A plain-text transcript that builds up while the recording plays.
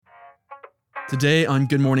Today on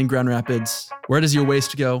Good Morning Grand Rapids, where does your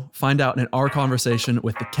waste go? Find out in our conversation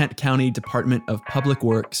with the Kent County Department of Public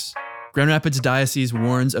Works. Grand Rapids Diocese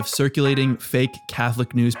warns of circulating fake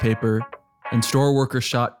Catholic newspaper, and store worker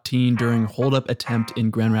shot teen during holdup attempt in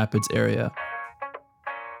Grand Rapids area.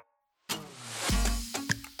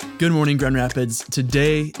 Good morning, Grand Rapids.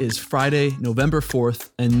 Today is Friday, November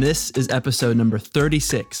 4th, and this is episode number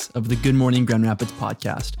 36 of the Good Morning Grand Rapids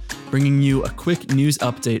podcast, bringing you a quick news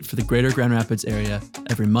update for the greater Grand Rapids area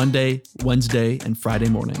every Monday, Wednesday, and Friday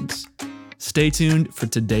mornings. Stay tuned for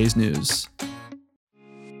today's news.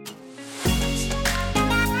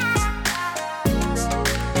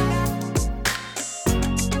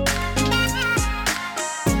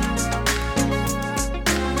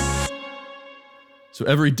 So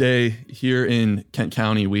every day here in Kent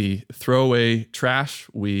County, we throw away trash,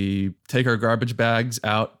 we take our garbage bags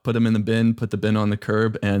out, put them in the bin, put the bin on the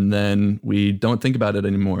curb, and then we don't think about it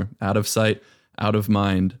anymore. Out of sight, out of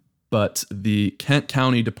mind. But the Kent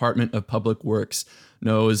County Department of Public Works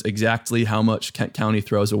knows exactly how much Kent County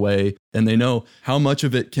throws away, and they know how much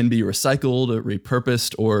of it can be recycled, or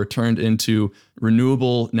repurposed, or turned into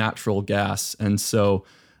renewable natural gas. And so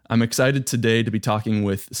I'm excited today to be talking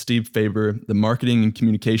with Steve Faber, the Marketing and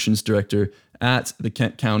Communications Director at the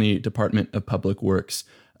Kent County Department of Public Works,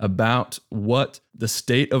 about what the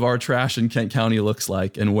state of our trash in Kent County looks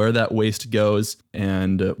like and where that waste goes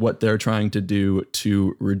and what they're trying to do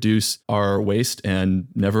to reduce our waste and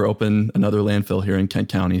never open another landfill here in Kent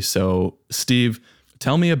County. So, Steve,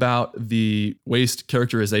 tell me about the waste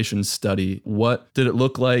characterization study. What did it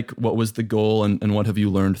look like? What was the goal? And what have you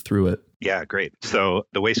learned through it? Yeah, great. So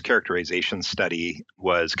the waste characterization study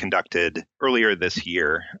was conducted earlier this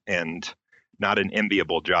year, and not an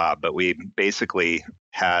enviable job, but we basically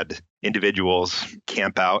had individuals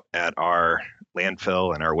camp out at our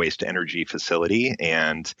landfill and our waste energy facility.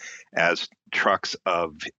 And as trucks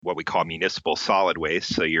of what we call municipal solid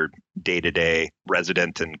waste, so your day-to-day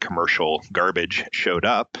resident and commercial garbage showed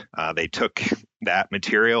up, they took that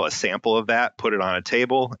material, a sample of that, put it on a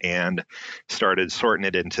table, and started sorting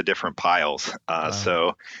it into different piles.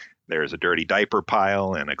 So there's a dirty diaper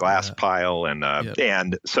pile and a glass pile,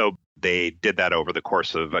 and so they did that over the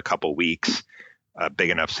course of a couple weeks. A big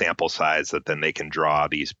enough sample size that then they can draw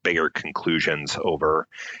these bigger conclusions over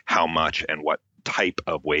how much and what type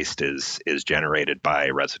of waste is generated by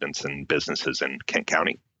residents and businesses in Kent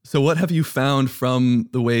County. So what have you found from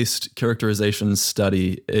the waste characterization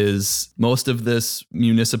study? Is most of this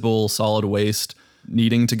municipal solid waste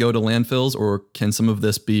needing to go to landfills, or can some of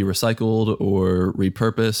this be recycled or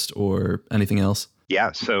repurposed or anything else?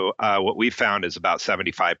 Yeah, so what we found is about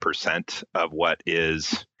 75% of what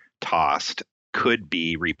is tossed could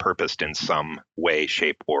be repurposed in some way,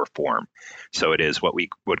 shape, or form. So it is what we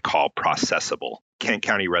would call processable. Kent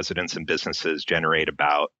County residents and businesses generate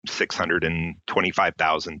about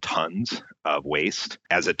 625,000 tons of waste.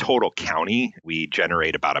 As a total county, we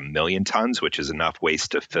generate about 1 million tons, which is enough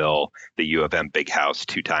waste to fill the U of M Big House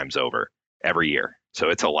 2 times over every year. So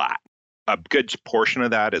it's a lot. A good portion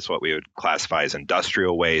of that is what we would classify as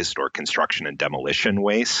industrial waste or construction and demolition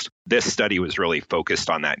waste. This study was really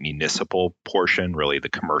focused on that municipal portion, really the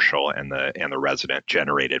commercial and the resident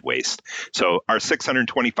generated waste. So our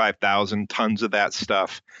 625,000 tons of that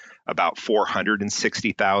stuff, about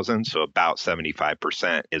 460,000, so about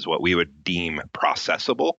 75%, is what we would deem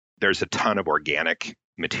processable. There's a ton of organic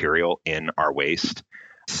material in our waste.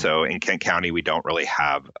 So in Kent County, we don't really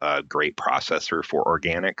have a great processor for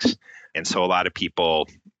organics. And so a lot of people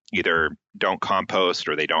either don't compost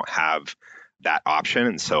or they don't have that option.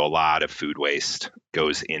 And so a lot of food waste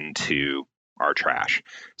goes into our trash.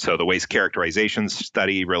 So the waste characterization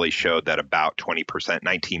study really showed that about 20%,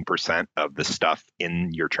 19% of the stuff in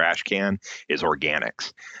your trash can is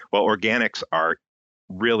organics. Well, organics are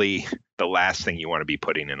really the last thing you want to be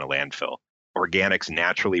putting in a landfill. Organics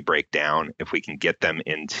naturally break down. If we can get them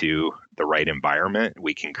into the right environment,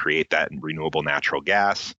 we can create that renewable natural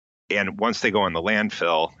gas. And once they go in the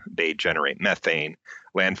landfill, they generate methane.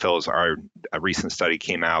 Landfills are, a recent study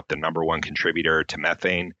came out, the number one contributor to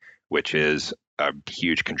methane, which is a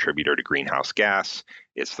huge contributor to greenhouse gas.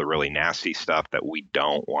 It's the really nasty stuff that we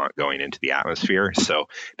don't want going into the atmosphere. So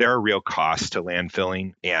there are real costs to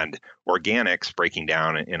landfilling, and organics breaking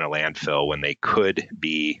down in a landfill when they could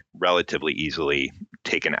be relatively easily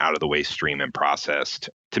taken out of the waste stream and processed,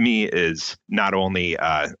 to me, is not only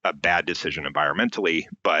a bad decision environmentally,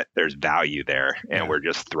 but there's value there, and we're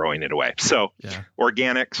just throwing it away. So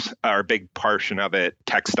organics are a big portion of it.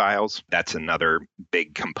 Textiles, that's another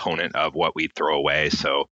big component of what we throw away.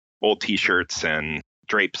 So old t-shirts and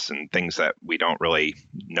drapes and things that we don't really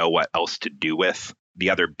know what else to do with. The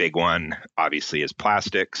other big one, obviously, is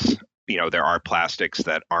plastics. There are plastics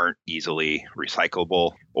that aren't easily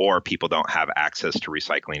recyclable, or people don't have access to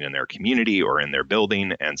recycling in their community or in their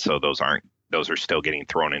building. And so those are still getting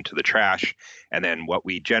thrown into the trash. And then what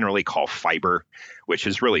we generally call fiber, which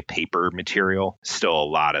is really paper material, still a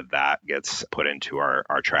lot of that gets put into our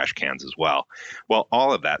trash cans as well. Well,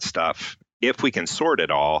 all of that stuff, if we can sort it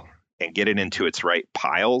all and get it into its right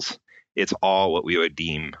piles, it's all what we would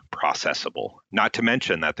deem processable. Not to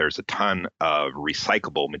mention that there's a ton of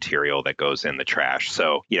recyclable material that goes in the trash.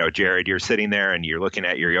 So, Jared, you're sitting there and you're looking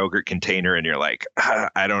at your yogurt container and you're like,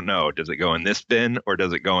 I don't know, does it go in this bin or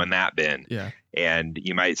does it go in that bin? Yeah. And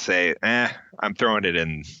you might say, I'm throwing it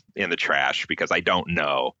in the trash because I don't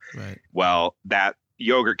know. Right. Well, that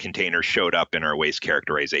yogurt container showed up in our waste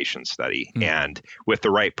characterization study. And with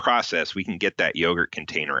the right process, we can get that yogurt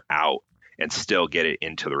container out and still get it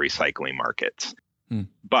into the recycling markets.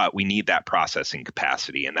 But we need that processing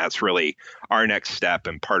capacity. And that's really our next step.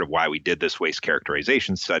 And part of why we did this waste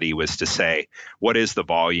characterization study was to say, what is the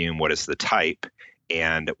volume? What is the type?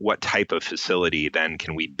 And what type of facility then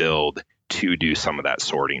can we build to do some of that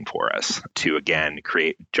sorting for us to, again,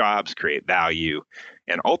 create jobs, create value,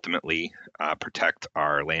 and ultimately protect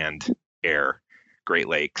our land, air, Great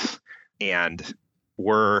Lakes. And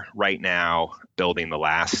we're right now building the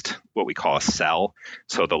last, what we call a cell.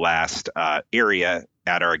 So the last area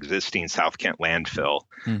at our existing South Kent landfill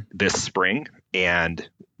this spring. And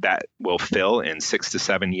that will fill in 6 to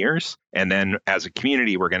 7 years. And then as a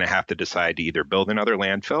community, we're going to have to decide to either build another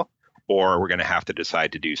landfill or we're going to have to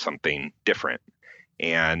decide to do something different.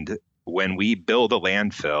 And when we build a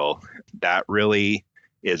landfill, that really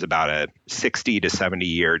is about a 60 to 70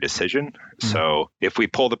 year decision. So if we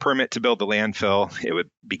pull the permit to build the landfill, it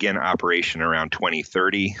would begin operation around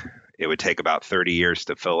 2030. It would take about 30 years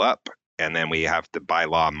to fill up. And then we have to, by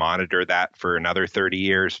law, monitor that for another 30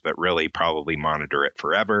 years, but really probably monitor it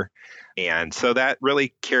forever. And so that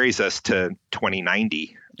really carries us to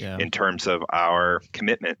 2090 in terms of our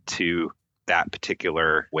commitment to that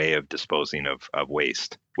particular way of disposing of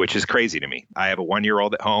waste, which is crazy to me. I have a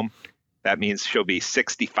 1-year-old at home. That means she'll be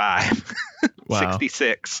 65, Wow.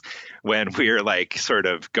 66 when we're like sort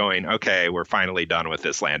of going, okay, we're finally done with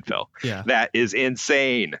this landfill. Yeah. That is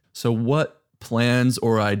insane. So what plans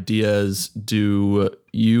or ideas do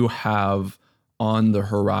you have on the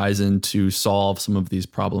horizon to solve some of these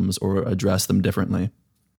problems or address them differently?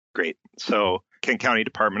 Great. So Kent County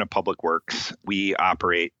Department of Public Works, we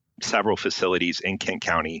operate several facilities in Kent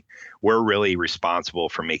County. We're really responsible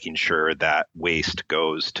for making sure that waste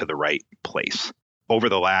goes to the right place. Over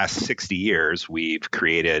the last 60 years, we've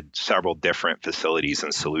created several different facilities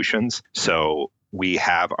and solutions. So we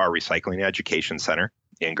have our Recycling Education Center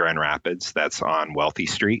in Grand Rapids that's on Wealthy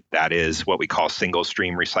Street. That is what we call single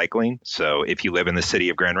stream recycling. So if you live in the city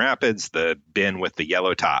of Grand Rapids, the bin with the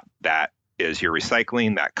yellow top, that is your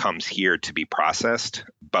recycling that comes here to be processed,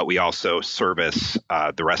 but we also service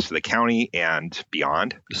the rest of the county and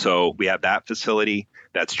beyond. So we have that facility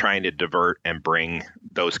that's trying to divert and bring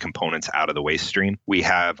those components out of the waste stream. We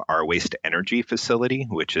have our waste to energy facility,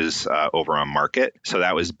 which is over on Market. So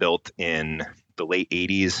that was built in the late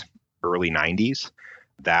 80s, early 90s.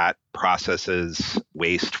 That processes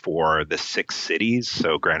waste for the 6 cities.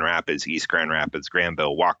 So Grand Rapids, East Grand Rapids,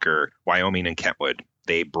 Granville, Walker, Wyoming, and Kentwood.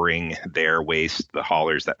 They bring their waste, the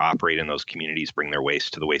haulers that operate in those communities bring their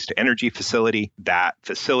waste to the waste to energy facility. That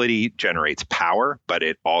facility generates power, but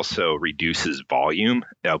it also reduces volume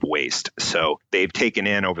of waste. So they've taken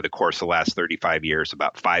in over the course of the last 35 years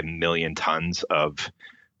about 5 million tons of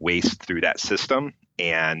waste through that system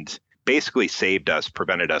and basically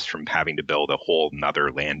prevented us from having to build a whole nother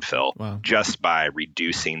landfill. Wow. Just by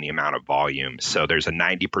reducing the amount of volume. So there's a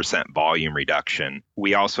 90% volume reduction.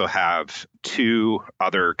 We also have 2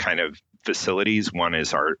 other kind of facilities. One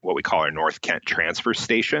is what we call our North Kent Transfer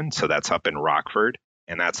Station. So that's up in Rockford.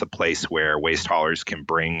 And that's a place where waste haulers can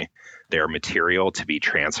bring their material to be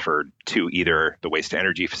transferred to either the waste to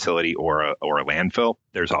energy facility or a landfill.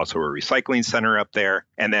 There's also a recycling center up there.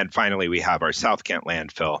 And then finally, we have our South Kent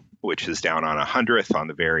landfill, which is down on 100th on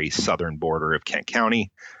the very southern border of Kent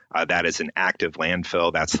County. That is an active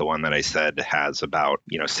landfill. That's the one that I said has about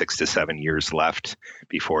 6 to 7 years left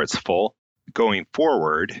before it's full. Going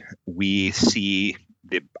forward, we see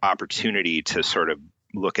the opportunity to sort of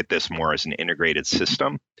look at this more as an integrated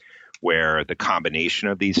system where the combination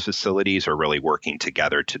of these facilities are really working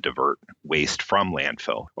together to divert waste from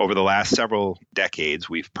landfill. Over the last several decades,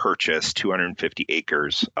 we've purchased 250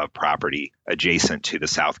 acres of property adjacent to the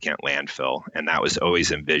South Kent landfill, and that was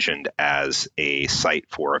always envisioned as a site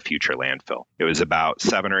for a future landfill. It was about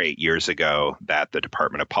 7 or 8 years ago that the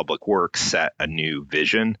Department of Public Works set a new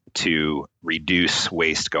vision to reduce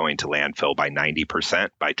waste going to landfill by 90%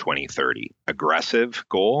 by 2030. Aggressive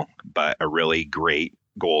goal, but a really great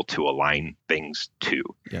goal to align things to.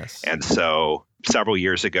 Yes. And so several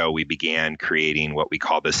years ago, we began creating what we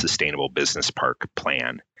call the Sustainable Business Park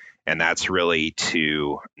Plan. And that's really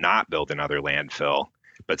to not build another landfill,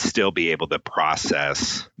 but still be able to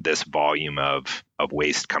process this volume of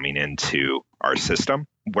waste coming into our system.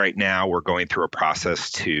 Right now, we're going through a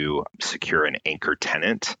process to secure an anchor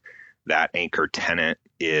tenant. That anchor tenant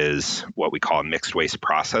is what we call a mixed waste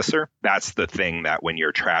processor. That's the thing that when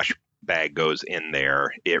your trash bag goes in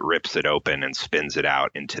there, it rips it open and spins it out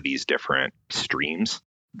into these different streams.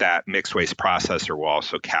 That mixed waste processor will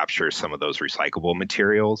also capture some of those recyclable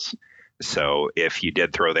materials. So if you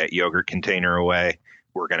did throw that yogurt container away,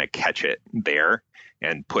 we're going to catch it there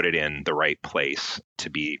and put it in the right place to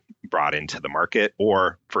be brought into the market,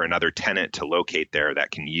 or for another tenant to locate there that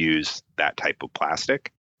can use that type of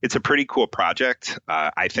plastic. It's a pretty cool project.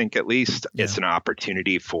 I think at least it's an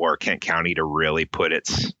opportunity for Kent County to really put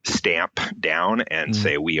its stamp down and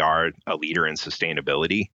say we are a leader in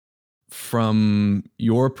sustainability. From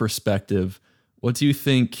your perspective, what do you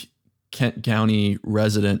think Kent County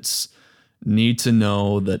residents need to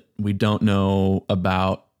know that we don't know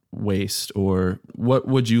about waste? Or what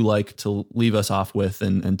would you like to leave us off with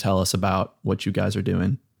and tell us about what you guys are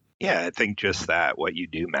doing? Yeah, I think just that. What you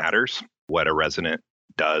do matters. What a resident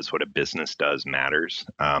does, what a business does matters.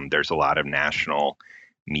 There's a lot of national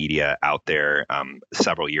media out there.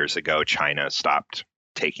 Several years ago, China stopped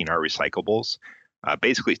taking our recyclables,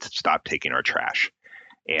 basically stopped taking our trash.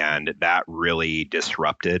 And that really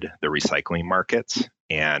disrupted the recycling markets.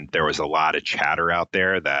 And there was a lot of chatter out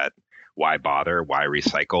there that why bother? Why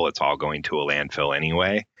recycle? It's all going to a landfill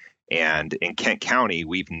anyway. And in Kent County,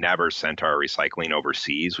 we've never sent our recycling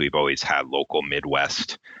overseas. We've always had local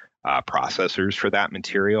Midwest processors for that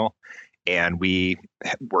material. And we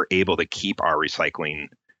were able to keep our recycling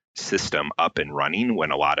system up and running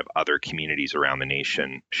when a lot of other communities around the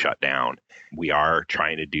nation shut down. We are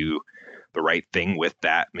trying to do the right thing with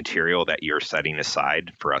that material that you're setting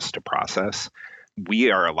aside for us to process.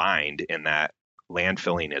 We are aligned in that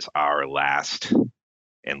landfilling is our last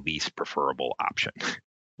and least preferable option.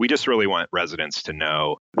 We just really want residents to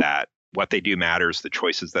know that what they do matters, the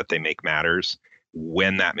choices that they make matters.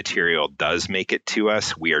 When that material does make it to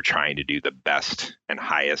us, we are trying to do the best and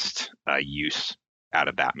highest use out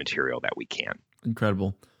of that material that we can.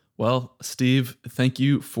 Incredible. Well, Steve, thank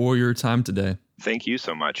you for your time today. Thank you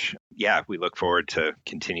so much. Yeah, we look forward to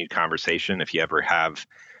continued conversation. If you ever have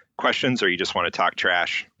questions or you just want to talk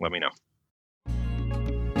trash, let me know.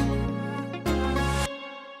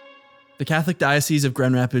 The Catholic Diocese of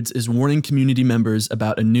Grand Rapids is warning community members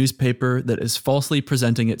about a newspaper that is falsely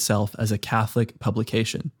presenting itself as a Catholic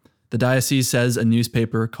publication. The diocese says a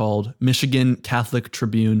newspaper called Michigan Catholic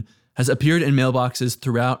Tribune has appeared in mailboxes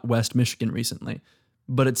throughout West Michigan recently,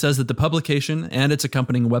 but it says that the publication and its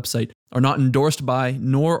accompanying website are not endorsed by,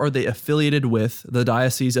 nor are they affiliated with, the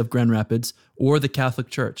Diocese of Grand Rapids or the Catholic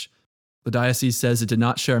Church. The diocese says it did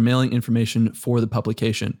not share mailing information for the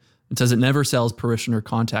publication. It says it never sells parishioner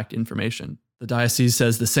contact information. The diocese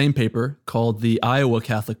says the same paper, called the Iowa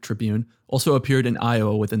Catholic Tribune, also appeared in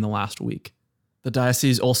Iowa within the last week. The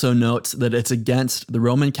diocese also notes that it's against the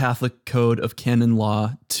Roman Catholic Code of Canon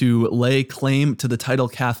Law to lay claim to the title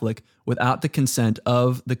Catholic without the consent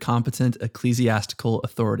of the competent ecclesiastical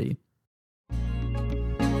authority.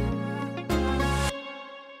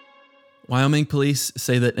 Wyoming police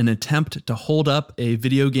say that an attempt to hold up a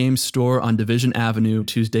video game store on Division Avenue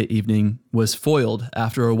Tuesday evening was foiled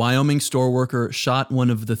after a Wyoming store worker shot one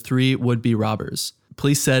of the 3 would-be robbers.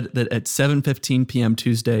 Police said that at 7:15 p.m.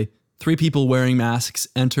 Tuesday, 3 people wearing masks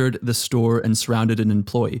entered the store and surrounded an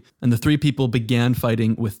employee, and the 3 people began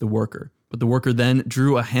fighting with the worker. But the worker then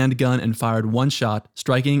drew a handgun and fired 1 shot,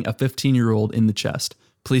 striking a 15-year-old in the chest.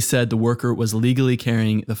 Police said the worker was legally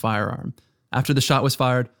carrying the firearm. After the shot was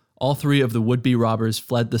fired, all 3 of the would-be robbers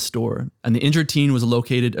fled the store, and the injured teen was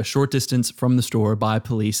located a short distance from the store by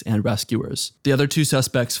police and rescuers. The other 2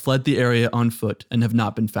 suspects fled the area on foot and have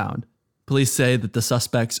not been found. Police say that the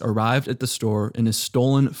suspects arrived at the store in a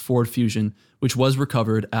stolen Ford Fusion, which was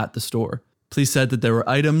recovered at the store. Police said that there were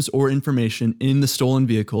items or information in the stolen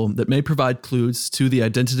vehicle that may provide clues to the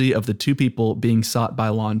identity of the 2 people being sought by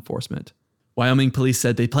law enforcement. Wyoming police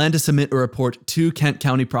said they plan to submit a report to Kent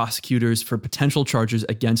County prosecutors for potential charges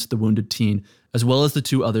against the wounded teen, as well as the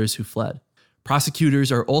 2 others who fled.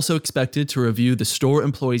 Prosecutors are also expected to review the store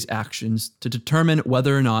employees' actions to determine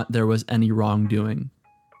whether or not there was any wrongdoing.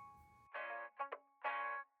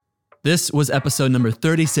 This was episode number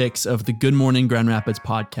 36 of the Good Morning Grand Rapids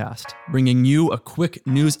podcast, bringing you a quick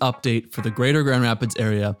news update for the greater Grand Rapids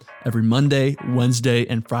area every Monday, Wednesday,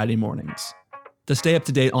 and Friday mornings. To stay up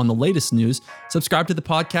to date on the latest news, subscribe to the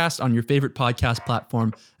podcast on your favorite podcast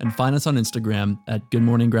platform and find us on Instagram at Good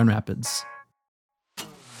Morning Grand Rapids.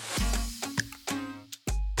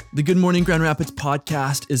 The Good Morning Grand Rapids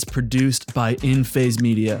podcast is produced by InPhase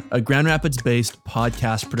Media, a Grand Rapids-based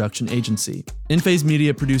podcast production agency. InPhase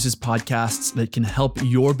Media produces podcasts that can help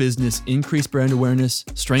your business increase brand awareness,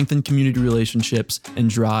 strengthen community relationships, and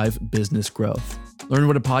drive business growth. Learn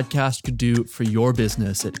what a podcast could do for your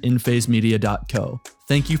business at inphasemedia.co.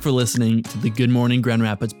 Thank you for listening to the Good Morning Grand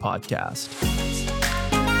Rapids podcast.